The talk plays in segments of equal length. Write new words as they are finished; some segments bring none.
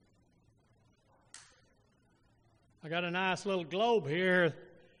I got a nice little globe here,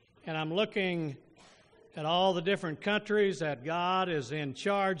 and I'm looking at all the different countries that God is in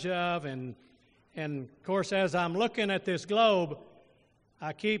charge of. And of course, as I'm looking at this globe,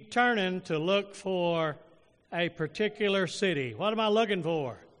 I keep turning to look for a particular city. What am I looking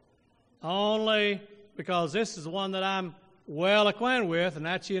for? Only because this is the one that I'm well acquainted with, and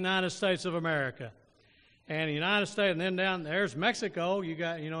that's the United States of America. And the United States, and then down there's Mexico.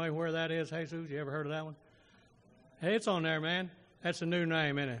 You know where that is, Jesus? You ever heard of that one? Hey, it's on there, man. That's a new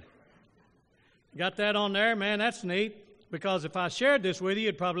name, isn't it? Got that on there, man. That's neat. Because if I shared this with you,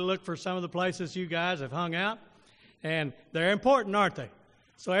 you'd probably look for some of the places you guys have hung out. And they're important, aren't they?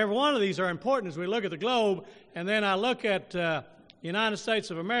 So every one of these are important as we look at the globe. And then I look at United States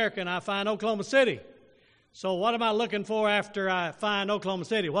of America, and I find Oklahoma City. So what am I looking for after I find Oklahoma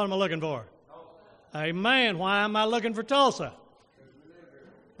City? What am I looking for? Tulsa. Amen. Why am I looking for Tulsa?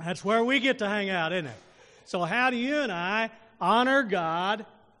 That's where we get to hang out, isn't it? So how do you and I honor God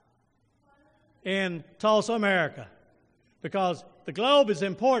in Tulsa, America? Because the globe is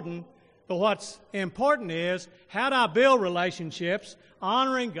important, but what's important is how do I build relationships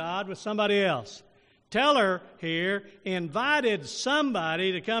honoring God with somebody else? Teller here invited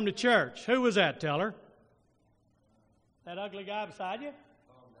somebody to come to church. Who was that, Teller? That ugly guy beside you?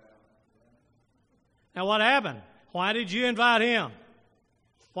 Now what happened? Why did you invite him?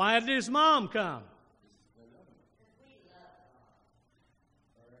 Why did his mom come?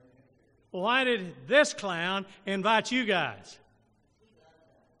 Why did this clown invite you guys?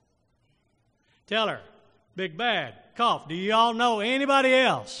 Teller, Big Bad, Cough. Do you all know anybody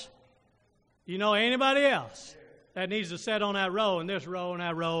else? Do you know anybody else that needs to sit on that row and this row and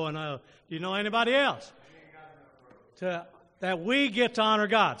that row? And do you know anybody else that we get to honor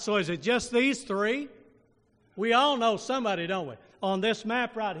God? So is it just these three? We all know somebody, don't we? On this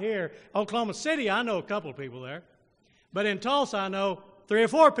map right here, Oklahoma City, I know a couple of people there. But in Tulsa, I know 3 or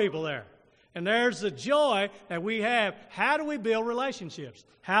 4 people there. And there's the joy that we have. How do we build relationships?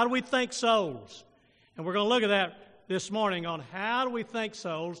 How do we think souls? And we're going to look at that this morning on how do we think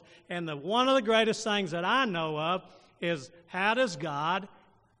souls. And one of the greatest things that I know of is how does God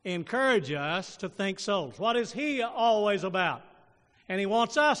encourage us to think souls? What is He always about? And He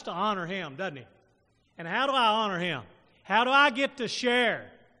wants us to honor Him, doesn't He? And how do I honor Him? How do I get to share?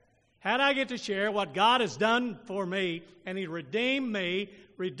 How do I get to share what God has done for me? And He redeemed me,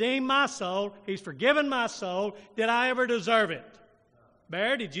 redeemed my soul. He's forgiven my soul. Did I ever deserve it?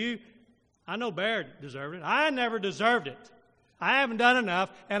 Bear, did you? I know Bear deserved it. I never deserved it. I haven't done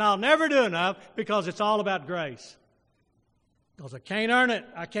enough, and I'll never do enough because it's all about grace. Because I can't earn it.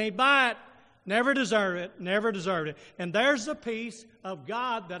 I can't buy it. Never deserve it. Never deserved it. And there's the peace of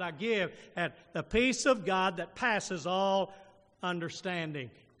God that I give, at the peace of God that passes all understanding.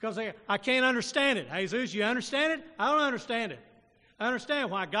 Because I can't understand it. Jesus, you understand it? I don't understand it. I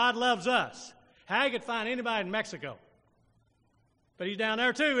understand why God loves us. How He could find anybody in Mexico. But He's down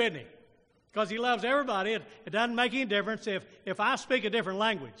there too, isn't He? Because He loves everybody. It doesn't make any difference if I speak a different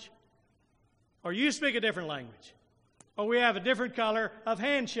language, or you speak a different language, or we have a different color of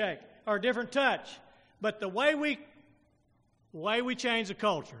handshake, or a different touch. But the way we change the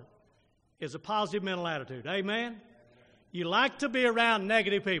culture is a positive mental attitude. Amen? You like to be around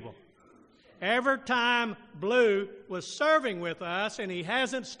negative people. Every time Blue was serving with us, and he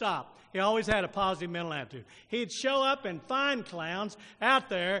hasn't stopped, he always had a positive mental attitude. He'd show up and find clowns out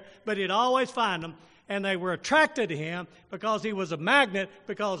there, but he'd always find them, and they were attracted to him because he was a magnet,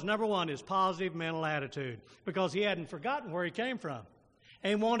 because, number one, his positive mental attitude, because he hadn't forgotten where he came from.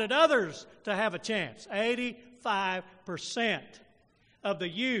 And he wanted others to have a chance. 85% of the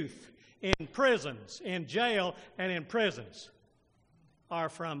youth in prisons, in jail, and in prisons are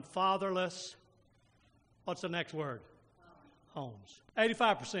from fatherless, what's the next word? Homes.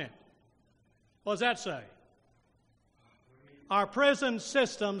 85%. What does that say? Our prison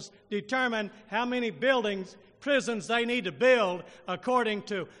systems determine how many prisons they need to build according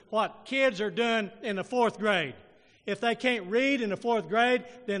to what kids are doing in the 4th grade. If they can't read in the 4th grade,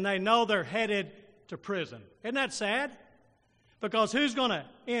 then they know they're headed to prison. Isn't that sad? Because who's going to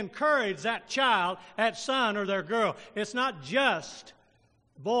encourage that child, that son or their girl? It's not just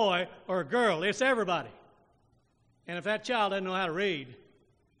boy or girl. It's everybody. And if that child doesn't know how to read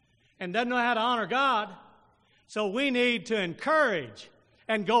and doesn't know how to honor God, so we need to encourage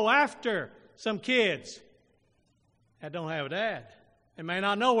and go after some kids that don't have a dad and may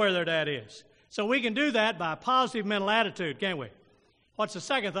not know where their dad is. So we can do that by a positive mental attitude, can't we? What's the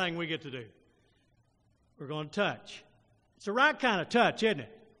second thing we get to do? We're going to touch. It's the right kind of touch, isn't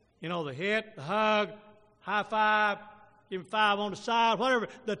it? You know, the hit, the hug, high five, give him 5 on the side, whatever.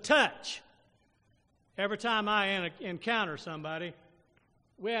 The touch. every time I encounter somebody,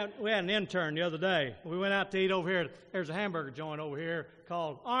 we had an intern the other day. We went out to eat over here. There's a hamburger joint over here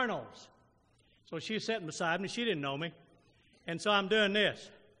called Arnold's. So she's sitting beside me. She didn't know me. And so I'm doing this.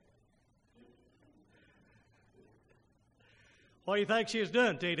 What do you think she was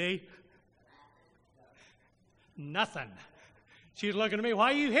doing, TD? Nothing. She's looking at me,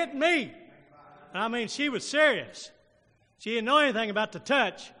 why are you hitting me? I mean, she was serious. She didn't know anything about the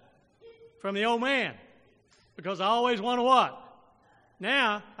touch from the old man, because I always want to what?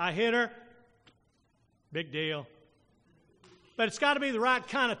 Now, I hit her, big deal. But it's got to be the right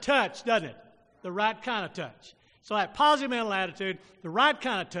kind of touch, doesn't it? The right kind of touch. So that positive mental attitude, the right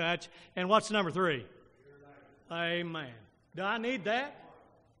kind of touch, and what's number 3? Amen. Do I need that?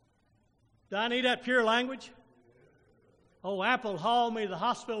 Do I need that pure language? Oh, Apple hauled me to the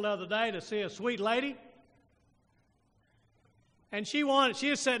hospital the other day to see a sweet lady. And she was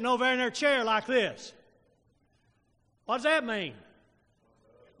sitting over there in her chair like this. What does that mean?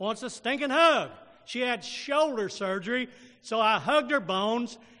 Wants a stinking hug. She had shoulder surgery, so I hugged her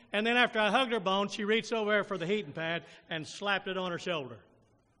bones, and then after I hugged her bones, she reached over there for the heating pad and slapped it on her shoulder.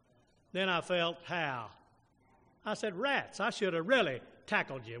 Then I felt how? I said, rats, I should have really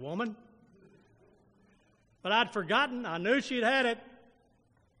tackled you, woman. But I'd forgotten. I knew she'd had it.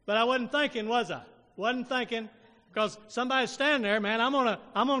 But I wasn't thinking, was I? Wasn't thinking. Because somebody's standing there, man, I'm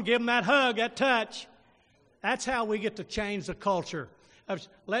gonna give them that hug, that touch. That's how we get to change the culture of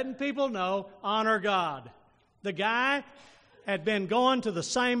letting people know, honor God. The guy had been going to the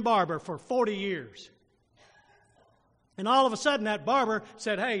same barber for 40 years. And all of a sudden that barber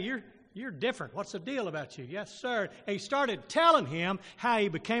said, hey, you're different. What's the deal about you? Yes, sir. And he started telling him how he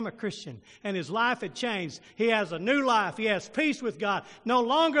became a Christian, and his life had changed. He has a new life. He has peace with God. No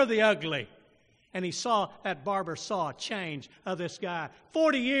longer the ugly. And that barber saw a change of this guy.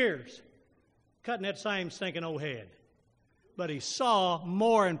 40 years cutting that same stinking old head. But he saw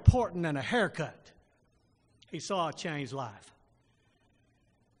more important than a haircut. He saw a changed life.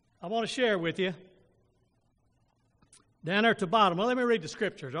 I want to share with you. Down there at the bottom, well, let me read the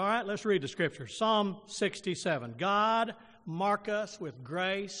scriptures, all right? Let's read the scriptures. Psalm 67. God mark us with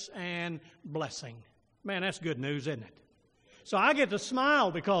grace and blessing. Man, that's good news, isn't it? So I get to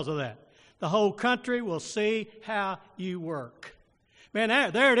smile because of that. The whole country will see how you work.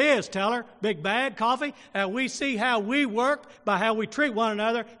 Man, there it is, Teller. Big Bad Coffee. We see how we work by how we treat one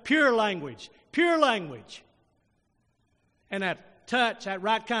another. Pure language. Pure language. And that touch, that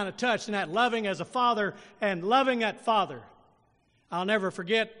right kind of touch, and that loving as a father and loving that father. I'll never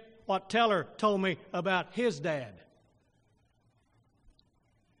forget what Teller told me about his dad.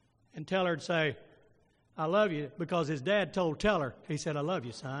 And Teller would say, I love you, because his dad told Teller, he said, I love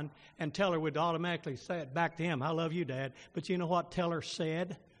you, son. And Teller would automatically say it back to him, I love you, Dad. But you know what Teller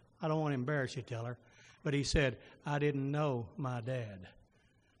said? I don't want to embarrass you, Teller. But he said, I didn't know my dad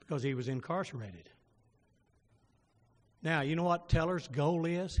because he was incarcerated. Now, you know what Teller's goal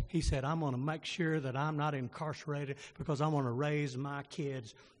is? He said, I'm going to make sure that I'm not incarcerated because I'm going to raise my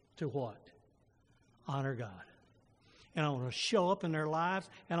kids to what? Honor God. And I'm going to show up in their lives,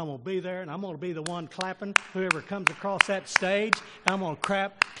 and I'm going to be there, and I'm going to be the one clapping whoever comes across that stage. And I'm going to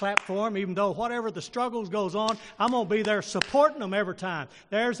clap for them, even though whatever the struggles goes on, I'm going to be there supporting them every time.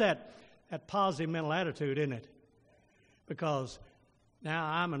 There's that positive mental attitude, isn't it? Because now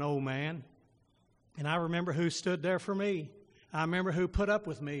I'm an old man, and I remember who stood there for me. I remember who put up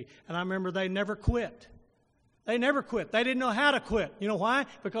with me, and I remember they never quit. They never quit. They didn't know how to quit. You know why?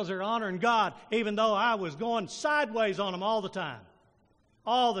 Because they're honoring God, even though I was going sideways on them all the time.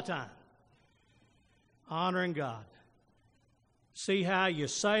 All the time. Honoring God. See how you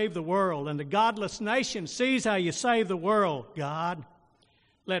save the world. And the godless nation sees how you save the world. God,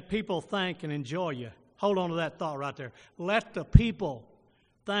 let people thank and enjoy you. Hold on to that thought right there. Let the people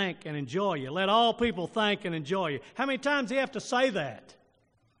thank and enjoy you. Let all people thank and enjoy you. How many times do you have to say that?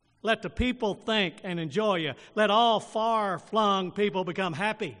 Let the people think and enjoy you. Let all far-flung people become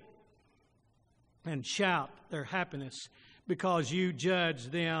happy and shout their happiness because you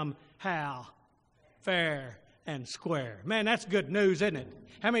judge them how? Fair and square. Man, that's good news, isn't it?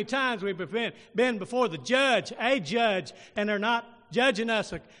 How many times we've been before the judge, a judge, and they're not judging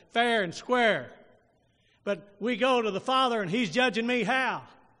us fair and square. But we go to the Father and He's judging me how?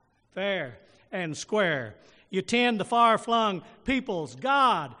 Fair and square. You tend the far-flung peoples.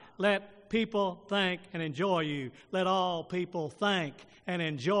 God, let people thank and enjoy you. Let all people thank and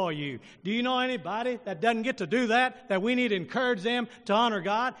enjoy you. Do you know anybody that doesn't get to do that? That we need to encourage them to honor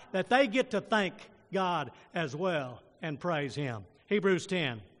God? That they get to thank God as well and praise Him. Hebrews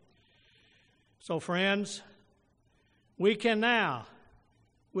 10. So friends, we can now,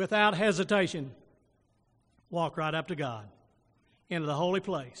 without hesitation, walk right up to God, into the holy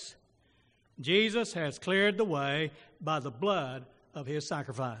place. Jesus has cleared the way by the blood of his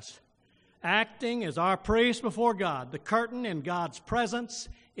sacrifice. Acting as our priest before God, the curtain in God's presence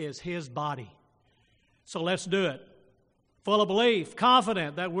is his body. So let's do it. Full of belief,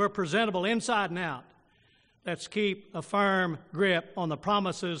 confident that we're presentable inside and out. Let's keep a firm grip on the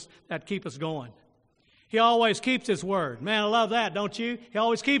promises that keep us going. He always keeps his word. Man, I love that, don't you? He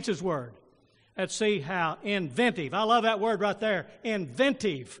always keeps his word. Let's see how inventive, I love that word right there,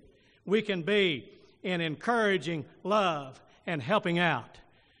 inventive we can be in encouraging love and helping out.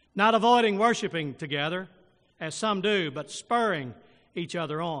 Not avoiding worshiping together, as some do, but spurring each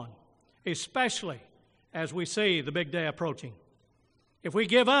other on, especially as we see the big day approaching. If we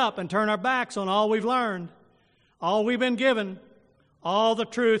give up and turn our backs on all we've learned, all we've been given, all the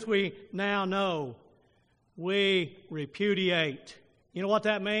truth we now know, we repudiate. You know what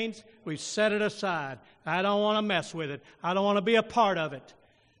that means? We set it aside. I don't want to mess with it. I don't want to be a part of it.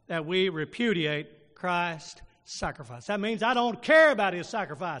 That we repudiate Christ's sacrifice. That means I don't care about his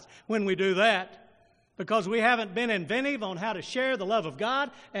sacrifice when we do that, because we haven't been inventive on how to share the love of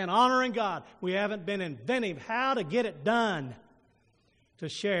God and honoring God. We haven't been inventive how to get it done to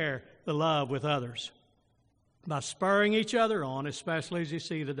share the love with others by spurring each other on, especially as you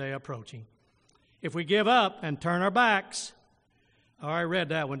see the day approaching. If we give up and turn our backs, I already read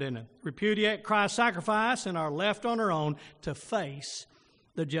that one, didn't it? Repudiate Christ's sacrifice and are left on our own to face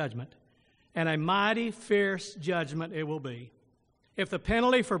the judgment. And a mighty, fierce judgment it will be. If the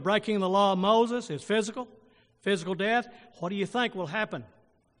penalty for breaking the law of Moses is physical death, what do you think will happen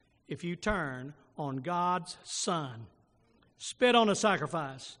if you turn on God's Son, spit on a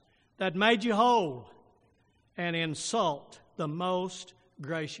sacrifice that made you whole, and insult the most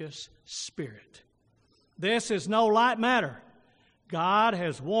gracious Spirit? This is no light matter. God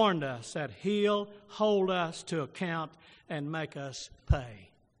has warned us that he'll hold us to account and make us pay.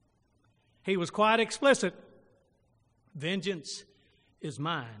 He was quite explicit. Vengeance is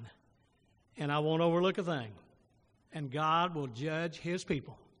mine, and I won't overlook a thing. And God will judge his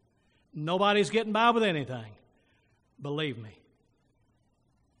people. Nobody's getting by with anything. Believe me.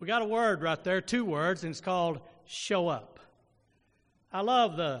 We got a word right there, 2 words, and it's called show up. I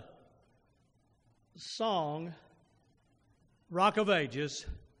love the song, Rock of Ages,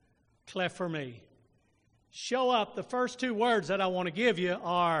 Cleft for Me. Show up, the first 2 words that I want to give you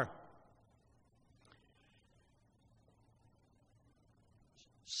are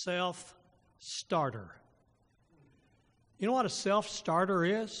self-starter. You know what a self-starter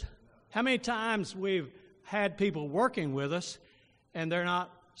is? How many times we've had people working with us and they're not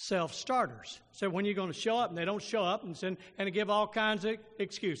self-starters? So when you're going to show up and they don't show up and give all kinds of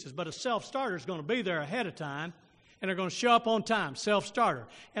excuses. But a self-starter is going to be there ahead of time and they're going to show up on time, self-starter.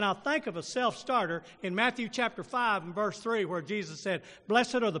 And I'll think of a self-starter in Matthew chapter 5 and verse 3 where Jesus said,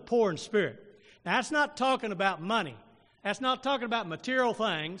 "Blessed are the poor in spirit." Now that's not talking about money. That's not talking about material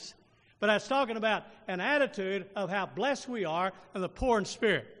things, but that's talking about an attitude of how blessed we are and the poor in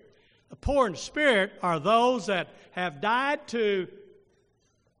spirit. The poor in spirit are those that have died to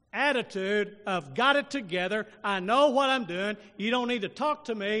attitude of got it together. I know what I'm doing. You don't need to talk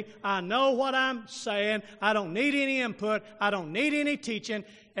to me. I know what I'm saying. I don't need any input. I don't need any teaching.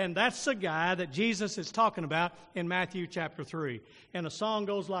 And that's the guy that Jesus is talking about in Matthew chapter 3. And the song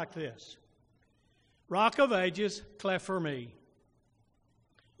goes like this. Rock of Ages, cleft for me.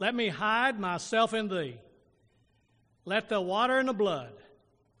 Let me hide myself in thee. Let the water and the blood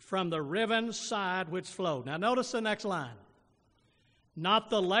from the riven side which flowed. Now notice the next line. Not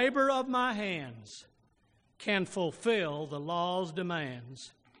the labor of my hands can fulfill the law's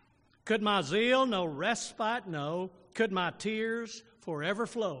demands. Could my zeal no respite know? Could my tears forever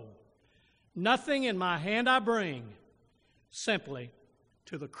flow? Nothing in my hand I bring, simply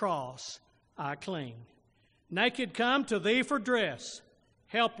to the cross I cling. Naked come to thee for dress,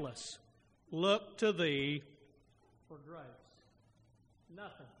 helpless look to thee for grace.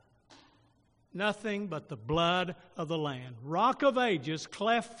 Nothing but the blood of the Lamb. Rock of Ages,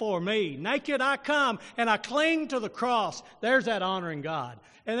 cleft for me. Naked I come, and I cling to the cross. There's that honoring God.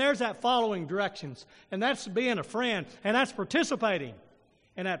 And there's that following directions. And that's being a friend. And that's participating.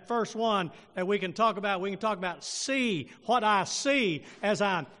 And that first one that we can talk about see, what I see as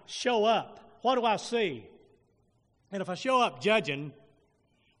I show up. What do I see? And if I show up judging,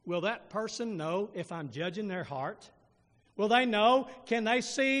 will that person know if I'm judging their heart? Will they know? Can they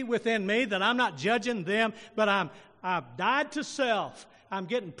see within me that I'm not judging them, but I've died to self. I'm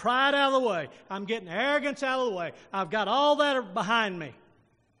getting pride out of the way. I'm getting arrogance out of the way. I've got all that behind me.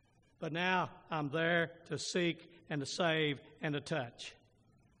 But now I'm there to seek and to save and to touch.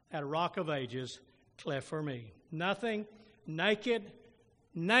 That Rock of Ages, cleft for me. Nothing, naked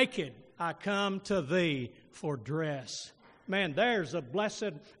I come to thee for dress. Man, there's the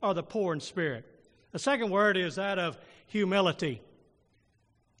blessed are the poor in spirit. The second word is that of humility.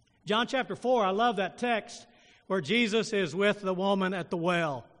 John chapter 4, I love that text where Jesus is with the woman at the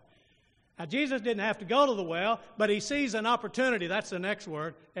well. Now, Jesus didn't have to go to the well, but he sees an opportunity. That's the next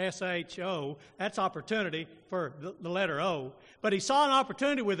word, S-H-O. That's opportunity for the letter O. But he saw an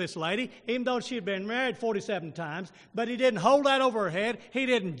opportunity with this lady, even though she had been married 47 times, but he didn't hold that over her head. He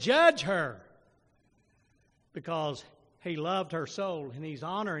didn't judge her because he loved her soul, and he's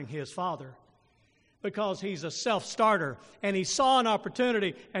honoring his Father because he's a self-starter. And he saw an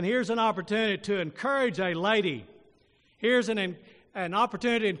opportunity, and here's an opportunity to encourage a lady. Here's an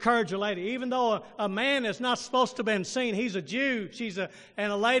opportunity to encourage a lady. Even though a man is not supposed to have been seen, he's a Jew,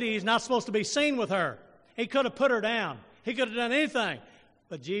 and a lady, he's not supposed to be seen with her. He could have put her down. He could have done anything.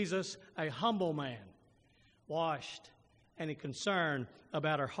 But Jesus, a humble man, washed and he concerned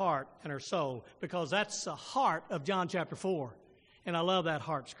about her heart and her soul, because that's the heart of John chapter 4. And I love that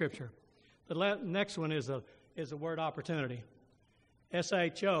heart scripture. The next one is the word opportunity.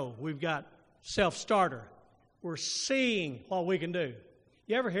 S-H-O. We've got self-starter. We're seeing what we can do.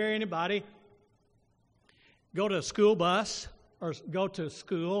 You ever hear anybody go to a school bus or go to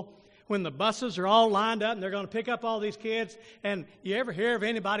school when the buses are all lined up and they're going to pick up all these kids, and you ever hear of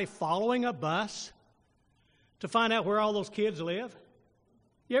anybody following a bus to find out where all those kids live?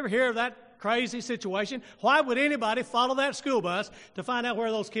 You ever hear of that crazy situation? Why would anybody follow that school bus to find out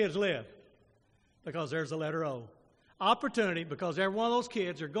where those kids live? Because there's the letter O. Opportunity, because every one of those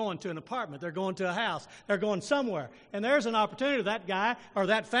kids are going to an apartment, they're going to a house, they're going somewhere. And there's an opportunity that guy or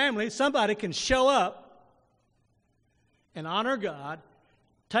that family, somebody can show up and honor God,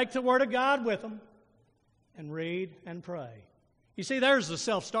 take the Word of God with them, and read and pray. You see, there's the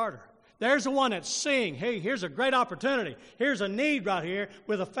self-starter. There's the one that's seeing, hey, here's a great opportunity. Here's a need right here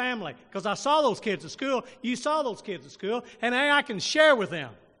with a family. Because I saw those kids at school, you saw those kids at school, and hey, I can share with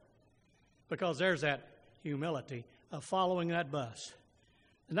them. Because there's that humility of following that bus.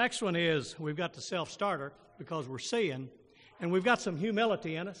 The next one is we've got the self-starter because we're seeing, and we've got some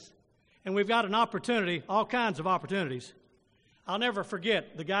humility in us, and we've got an opportunity, all kinds of opportunities. I'll never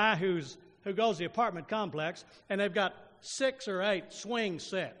forget the guy who goes to the apartment complex, and they've got 6 or 8 swing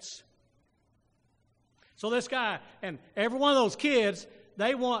sets. So this guy, and every one of those kids,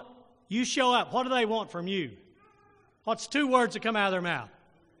 they want, you show up. What do they want from you? What's 2 words that come out of their mouth?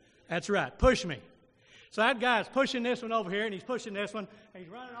 That's right, push me. So that guy's pushing this one over here, and he's pushing this one, and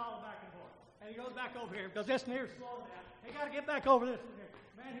he's running all back and forth. And he goes back over here because this one here's slowing down. He got to get back over this one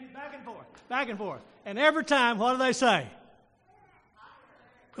here. Man, he's back and forth, back and forth. And every time, what do they say?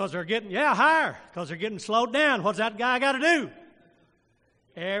 Because they're getting, higher, because they're getting slowed down. What's that guy got to do?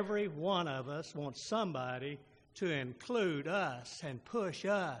 Every one of us wants somebody to include us and push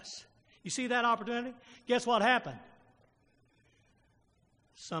us. You see that opportunity? Guess what happened?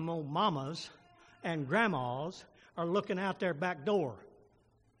 Some old mamas and grandmas are looking out their back door.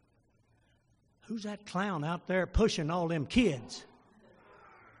 Who's that clown out there pushing all them kids?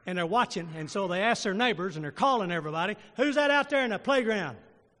 And they're watching, and so they ask their neighbors, and they're calling everybody, who's that out there in the playground?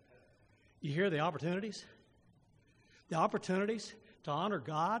 You hear the opportunities? The opportunities to honor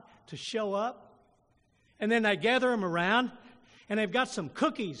God, to show up. And then they gather them around, and they've got some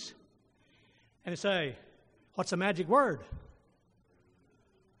cookies. And they say, what's the magic word?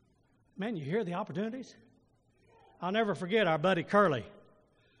 Man, you hear the opportunities? I'll never forget our buddy Curly.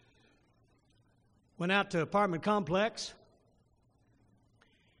 Went out to apartment complex.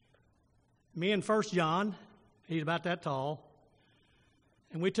 Me and First John, he's about that tall.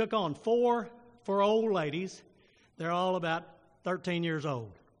 And we took on four old ladies. They're all about 13 years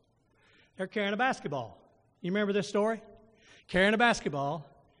old. They're carrying a basketball. You remember this story? Carrying a basketball.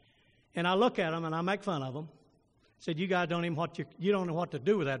 And I look at them and I make fun of them. Said, you guys don't even you don't know what to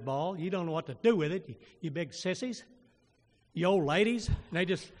do with that ball. You don't know what to do with it, you big sissies. You old ladies.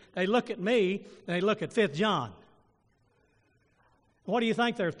 And they look at me and they look at Fifth John. What do you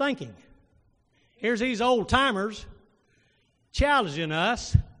think they're thinking? Here's these old timers challenging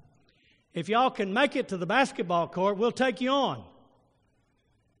us. If y'all can make it to the basketball court, we'll take you on.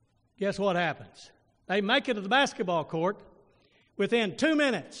 Guess what happens? They make it to the basketball court. Within 2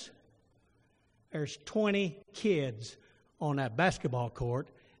 minutes, there's 20 kids on that basketball court,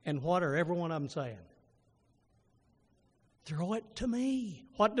 and what are every one of them saying? Throw it to me.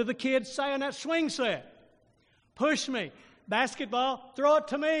 What do the kids say on that swing set? Push me. Basketball, throw it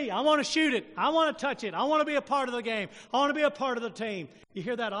to me. I want to shoot it. I want to touch it. I want to be a part of the game. I want to be a part of the team. You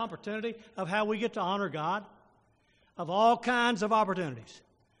hear that opportunity of how we get to honor God? Of all kinds of opportunities.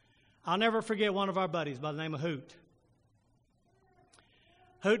 I'll never forget one of our buddies by the name of Hoot.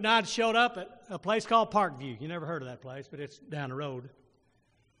 Hoot and I showed up at a place called Parkview. You never heard of that place, but it's down the road.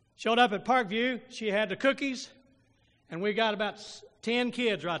 Showed up at Parkview. She had the cookies, and we got about 10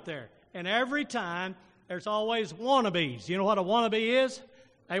 kids right there. And every time, there's always wannabes. You know what a wannabe is?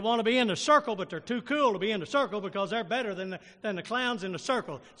 They want to be in the circle, but they're too cool to be in the circle because they're better than the clowns in the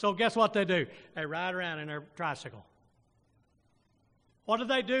circle. So guess what they do? They ride around in their tricycle. What do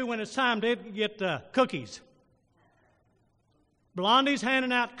they do when it's time to get cookies? Blondie's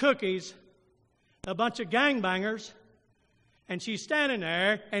handing out cookies, a bunch of gangbangers, and she's standing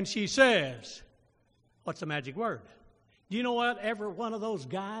there and she says, what's the magic word? Do you know what? Every one of those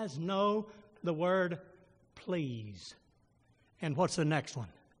guys know the word please. And what's the next one?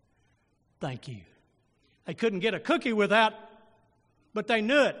 Thank you. They couldn't get a cookie without, but they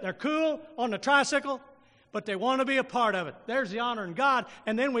knew it. They're cool on the tricycle, but they want to be a part of it. There's the honor in God,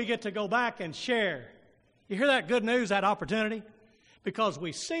 and then we get to go back and share. You hear that good news, that opportunity? Because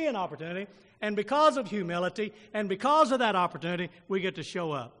we see an opportunity, and because of humility, and because of that opportunity, we get to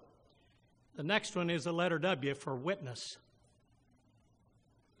show up. The next one is the letter W for witness.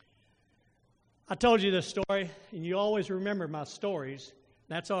 I told you this story, and you always remember my stories.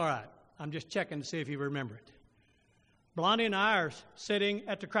 That's all right. I'm just checking to see if you remember it. Blondie and I are sitting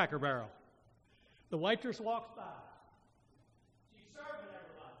at the Cracker Barrel. The waitress walks by. She's serving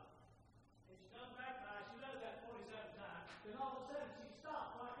everybody. And she comes back by. She does that 47 times. Then all of a sudden, she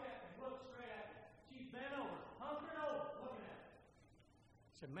stops like that and looks straight at me. She's bent over, hunkered over, looking at me.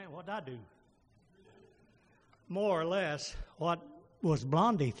 I said, man, what did I do? More or less, what was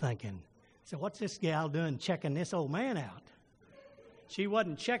Blondie thinking? I said, what's this gal doing checking this old man out? She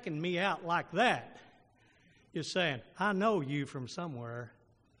wasn't checking me out like that. Just saying, I know you from somewhere.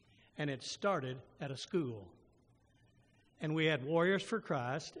 And it started at a school. And we had Warriors for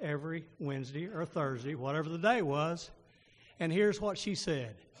Christ every Wednesday or Thursday, whatever the day was. And here's what she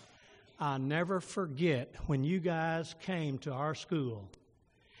said. I'll never forget when you guys came to our school.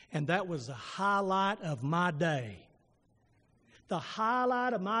 And that was the highlight of my day. The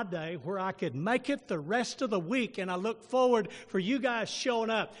highlight of my day where I could make it the rest of the week. And I look forward for you guys showing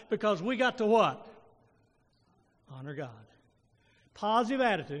up because we got to what? Honor God. Positive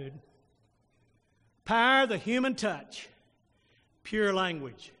attitude, power of the human touch, pure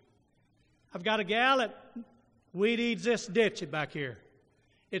language. I've got a gal that weed eats this ditch back here.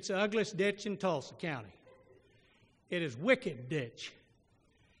 It's the ugliest ditch in Tulsa County. It is wicked ditch.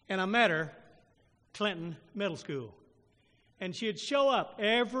 And I met her, Clinton Middle School. And she'd show up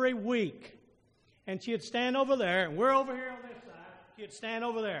every week. And she'd stand over there, and we're over here on this side. She'd stand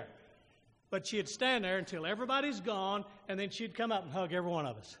over there. But she'd stand there until everybody's gone, and then she'd come up and hug every one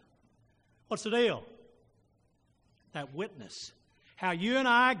of us. What's the deal? That witness. How you and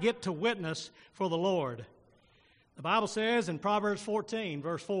I get to witness for the Lord. The Bible says in Proverbs 14,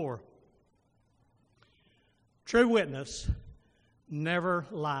 verse 4, true witness never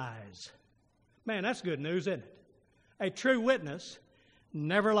lies. Man, that's good news, isn't it? A true witness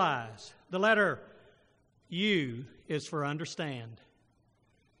never lies. The letter U is for understand.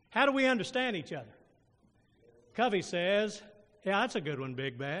 How do we understand each other? Covey says, yeah, that's a good one,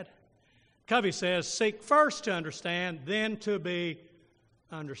 Big Bad. Covey says, seek first to understand, then to be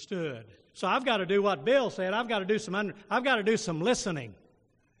understood. So I've got to do what Bill said. I've got to do some listening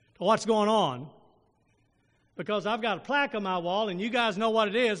to what's going on, because I've got a plaque on my wall, and you guys know what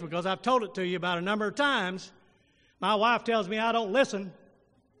it is because I've told it to you about a number of times. My wife tells me I don't listen.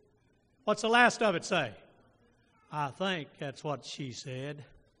 What's the last of it say? I think that's what she said.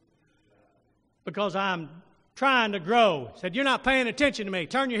 Because I'm trying to grow. Said, you're not paying attention to me.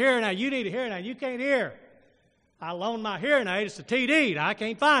 Turn your hearing aid. You need a hearing aid. You can't hear. I loaned my hearing aid. It's a TD. I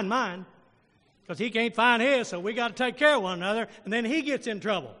can't find mine because he can't find his, so we got to take care of one another, and then he gets in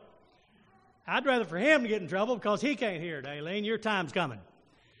trouble. I'd rather for him to get in trouble because he can't hear it, Aileen. Your time's coming.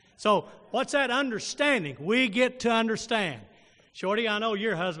 So what's that understanding? We get to understand. Shorty, I know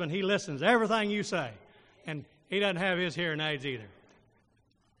your husband, he listens to everything you say, and he doesn't have his hearing aids either.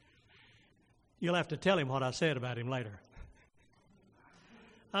 You'll have to tell him what I said about him later.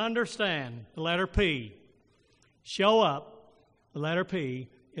 Understand, the letter P. Show up, the letter P,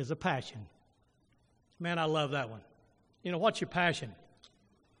 is a passion. Man, I love that one. You know, what's your passion?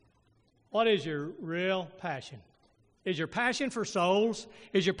 What is your real passion? Is your passion for souls?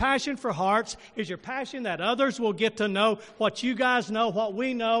 Is your passion for hearts? Is your passion that others will get to know what you guys know, what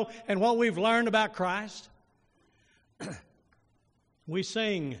we know, and what we've learned about Christ? We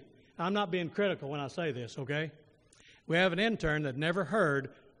sing. I'm not being critical when I say this, okay? We have an intern that never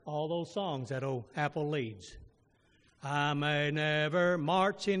heard all those songs that old Apple leads. I may never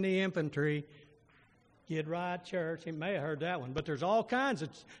march in the infantry. Get right, church. You may have heard that one. But there's all kinds of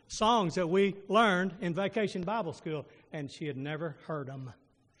songs that we learned in Vacation Bible School, and she had never heard them.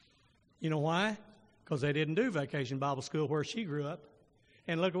 You know why? Because they didn't do Vacation Bible School where she grew up.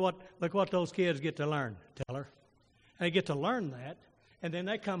 And look what those kids get to learn, tell her. They get to learn that, and then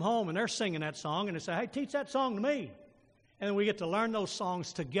they come home and they're singing that song, and they say, hey, teach that song to me. And then we get to learn those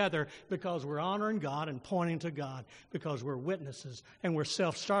songs together because we're honoring God and pointing to God, because we're witnesses and we're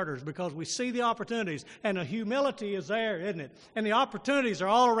self-starters, because we see the opportunities, and the humility is there, isn't it? And the opportunities are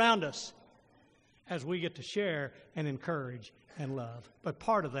all around us as we get to share and encourage and love. But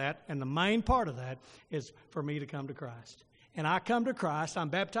part of that, and the main part of that, is for me to come to Christ. And I come to Christ, I'm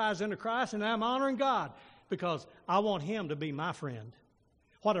baptized into Christ, and I'm honoring God because I want Him to be my friend.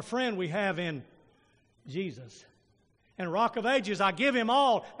 What a friend we have in Jesus. And Rock of Ages, I give Him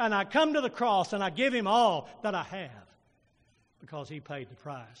all, and I come to the cross, and I give Him all that I have because He paid the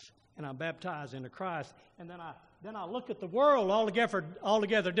price. And I'm baptized into Christ, and then I look at the world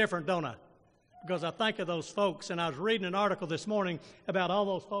altogether different, don't I? Because I think of those folks, and I was reading an article this morning about all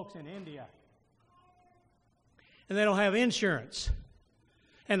those folks in India. And they don't have insurance.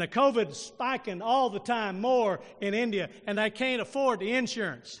 And the COVID's spiking all the time more in India, and they can't afford the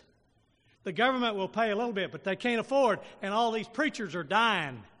insurance. The government will pay a little bit, but they can't afford, and all these preachers are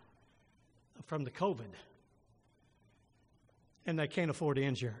dying from the COVID. And they can't afford the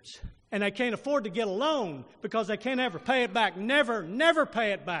insurance. And they can't afford to get a loan because they can't ever pay it back, never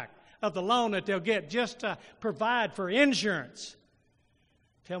pay it back of the loan that they'll get just to provide for insurance.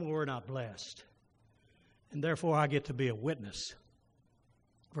 Tell me we're not blessed. And therefore I get to be a witness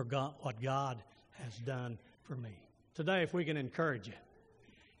for God, what God has done for me. Today, if we can encourage you,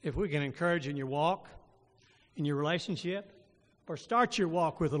 if we can encourage in your walk, in your relationship, or start your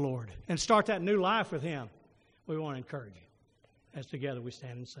walk with the Lord and start that new life with Him, we want to encourage you as together we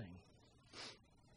stand and sing.